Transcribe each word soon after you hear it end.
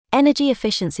Energy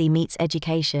efficiency meets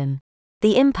education.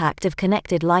 The impact of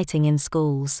connected lighting in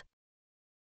schools.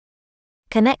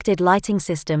 Connected lighting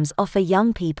systems offer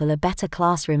young people a better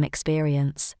classroom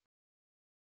experience.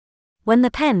 When the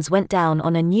pens went down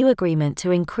on a new agreement to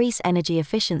increase energy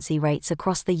efficiency rates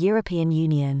across the European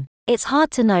Union, it's hard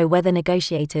to know whether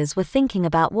negotiators were thinking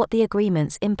about what the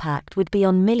agreement's impact would be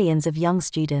on millions of young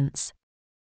students.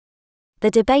 The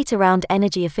debate around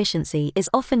energy efficiency is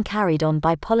often carried on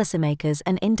by policymakers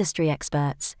and industry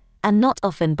experts, and not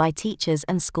often by teachers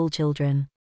and schoolchildren.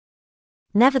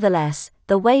 Nevertheless,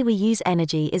 the way we use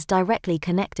energy is directly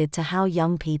connected to how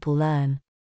young people learn.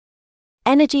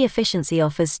 Energy efficiency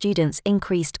offers students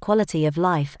increased quality of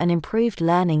life and improved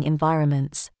learning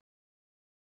environments.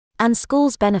 And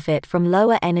schools benefit from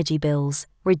lower energy bills,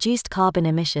 reduced carbon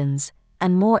emissions,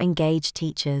 and more engaged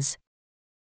teachers.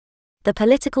 The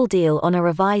political deal on a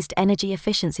revised Energy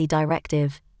Efficiency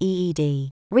Directive,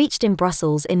 EED, reached in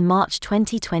Brussels in March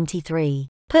 2023,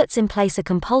 puts in place a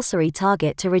compulsory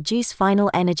target to reduce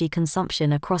final energy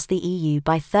consumption across the EU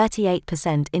by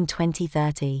 38% in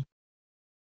 2030.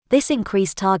 This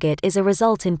increased target is a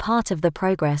result in part of the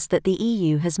progress that the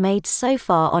EU has made so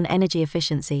far on energy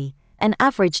efficiency, an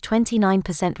average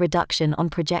 29% reduction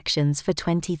on projections for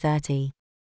 2030.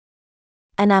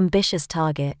 An ambitious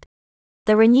target.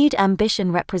 The renewed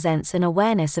ambition represents an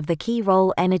awareness of the key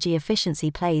role energy efficiency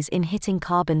plays in hitting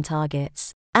carbon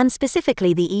targets, and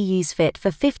specifically the EU's Fit for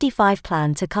 55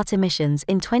 plan to cut emissions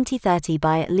in 2030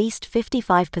 by at least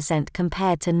 55%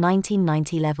 compared to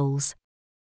 1990 levels.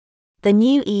 The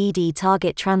new EED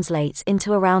target translates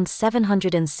into around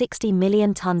 760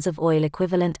 million tons of oil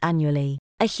equivalent annually,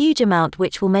 a huge amount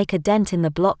which will make a dent in the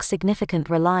bloc's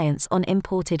significant reliance on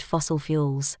imported fossil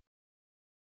fuels.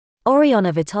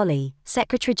 Oriana Vitoli,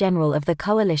 Secretary-General of the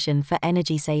Coalition for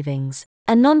Energy Savings,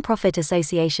 a non-profit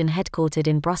association headquartered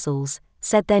in Brussels,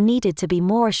 said there needed to be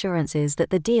more assurances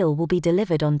that the deal will be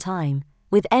delivered on time,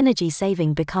 with energy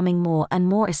saving becoming more and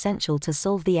more essential to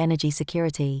solve the energy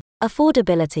security,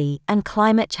 affordability, and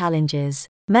climate challenges.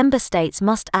 Member states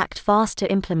must act fast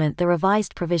to implement the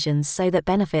revised provisions so that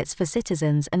benefits for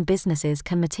citizens and businesses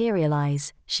can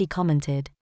materialize, she commented.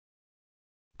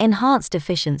 Enhanced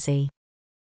efficiency.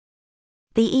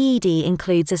 The EED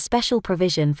includes a special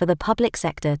provision for the public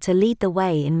sector to lead the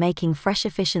way in making fresh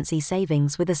efficiency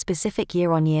savings with a specific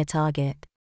year-on-year target.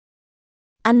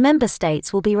 And member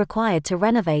states will be required to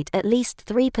renovate at least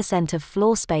 3% of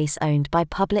floor space owned by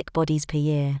public bodies per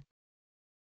year.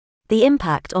 The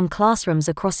impact on classrooms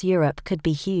across Europe could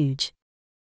be huge.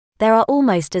 There are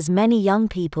almost as many young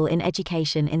people in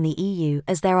education in the EU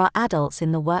as there are adults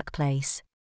in the workplace.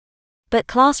 But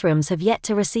classrooms have yet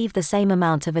to receive the same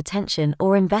amount of attention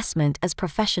or investment as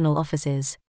professional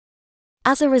offices.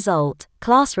 As a result,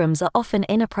 classrooms are often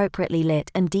inappropriately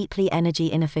lit and deeply energy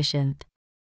inefficient,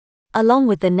 along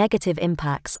with the negative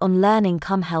impacts on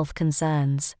learning-cum-health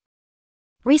concerns.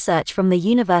 Research from the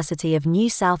University of New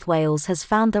South Wales has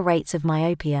found the rates of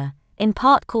myopia, in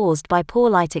part caused by poor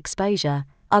light exposure,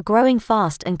 are growing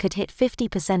fast and could hit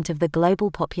 50% of the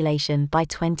global population by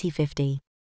 2050.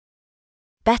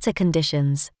 Better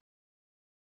conditions.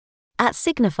 At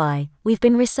Signify, we've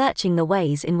been researching the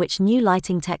ways in which new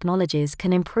lighting technologies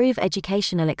can improve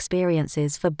educational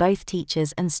experiences for both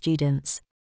teachers and students.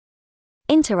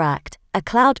 Interact, a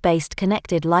cloud-based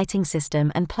connected lighting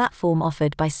system and platform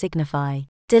offered by Signify,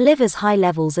 delivers high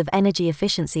levels of energy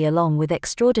efficiency along with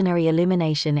extraordinary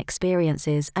illumination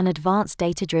experiences and advanced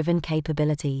data-driven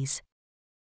capabilities.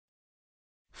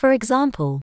 For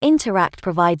example, Interact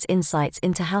provides insights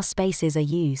into how spaces are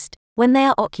used, when they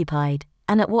are occupied,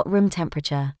 and at what room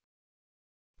temperature.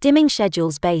 Dimming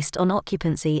schedules based on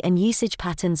occupancy and usage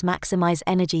patterns maximize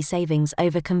energy savings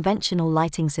over conventional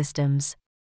lighting systems.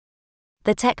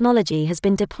 The technology has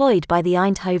been deployed by the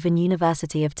Eindhoven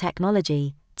University of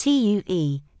Technology,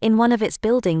 TUE, in one of its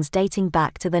buildings dating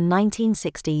back to the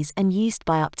 1960s and used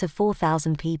by up to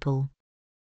 4,000 people.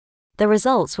 The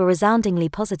results were resoundingly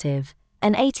positive,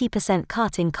 an 80%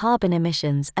 cut in carbon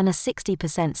emissions and a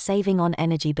 60% saving on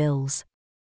energy bills.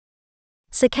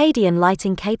 Circadian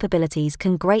lighting capabilities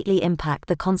can greatly impact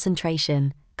the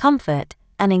concentration, comfort,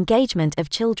 and engagement of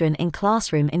children in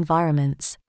classroom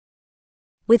environments.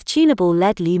 With tunable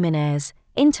LED luminaires,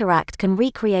 Interact can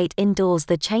recreate indoors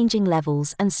the changing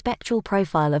levels and spectral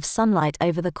profile of sunlight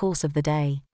over the course of the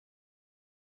day.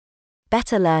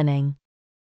 Better learning.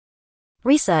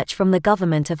 Research from the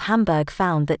government of Hamburg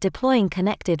found that deploying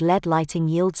connected LED lighting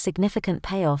yields significant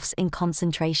payoffs in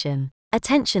concentration,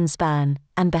 attention span,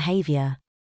 and behavior.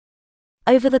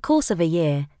 Over the course of a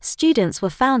year, students were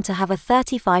found to have a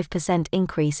 35%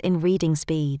 increase in reading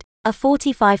speed, a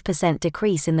 45%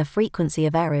 decrease in the frequency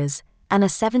of errors, and a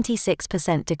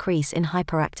 76% decrease in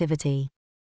hyperactivity.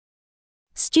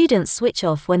 Students switch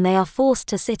off when they are forced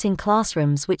to sit in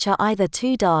classrooms which are either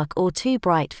too dark or too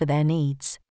bright for their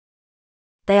needs.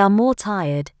 They are more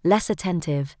tired, less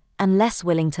attentive, and less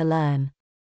willing to learn.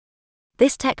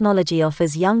 This technology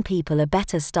offers young people a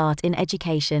better start in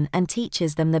education and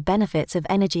teaches them the benefits of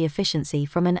energy efficiency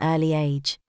from an early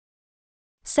age,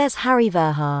 says Hari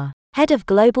Verha, Head of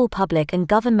Global Public and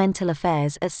Governmental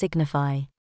Affairs at Signify.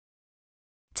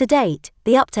 To date,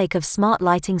 the uptake of smart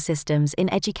lighting systems in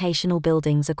educational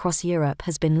buildings across Europe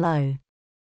has been low.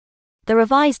 The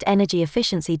revised Energy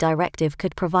Efficiency Directive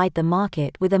could provide the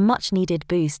market with a much-needed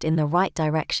boost in the right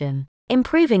direction,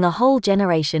 improving a whole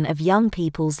generation of young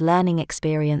people's learning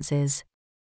experiences.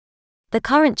 The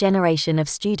current generation of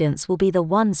students will be the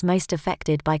ones most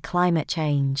affected by climate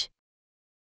change.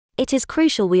 It is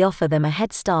crucial we offer them a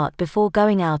head start before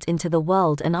going out into the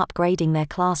world, and upgrading their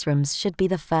classrooms should be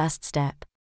the first step.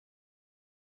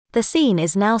 The scene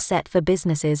is now set for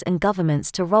businesses and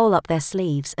governments to roll up their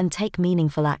sleeves and take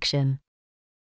meaningful action.